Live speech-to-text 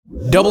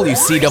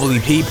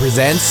WCWP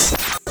presents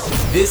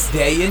This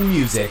Day in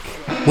Music.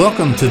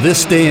 Welcome to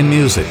This Day in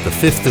Music, the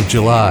 5th of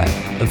July.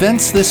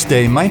 Events this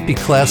day might be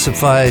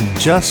classified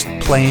just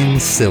plain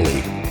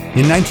silly.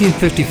 In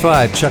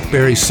 1955, Chuck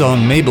Berry's song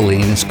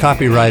Maybelline is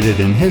copyrighted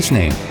in his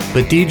name,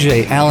 but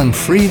DJ Alan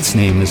Freed's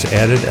name is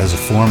added as a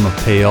form of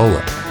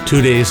payola.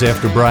 2 days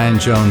after Brian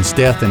Jones'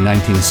 death in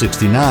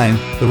 1969,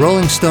 the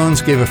Rolling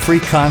Stones gave a free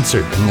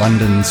concert in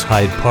London's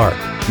Hyde Park.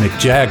 Mick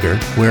Jagger,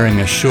 wearing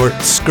a short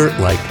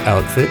skirt-like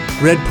outfit,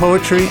 read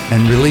poetry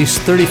and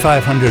released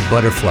 3,500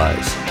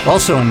 Butterflies.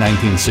 Also in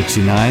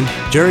 1969,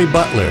 Jerry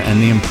Butler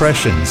and the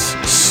Impressions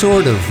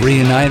sort of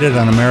reunited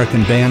on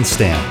American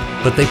Bandstand,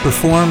 but they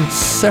performed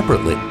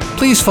separately.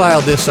 Please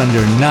file this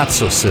under Not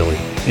So Silly.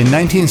 In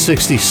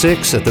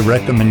 1966, at the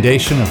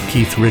recommendation of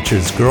Keith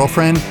Richards'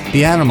 girlfriend,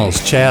 the Animals'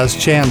 Chaz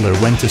Chandler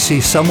went to see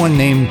someone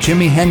named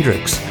Jimi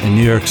Hendrix in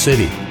New York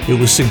City. It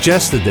was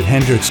suggested that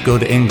Hendrix go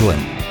to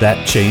England.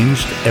 That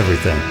changed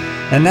everything.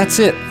 And that's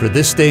it for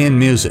This Day in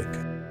Music.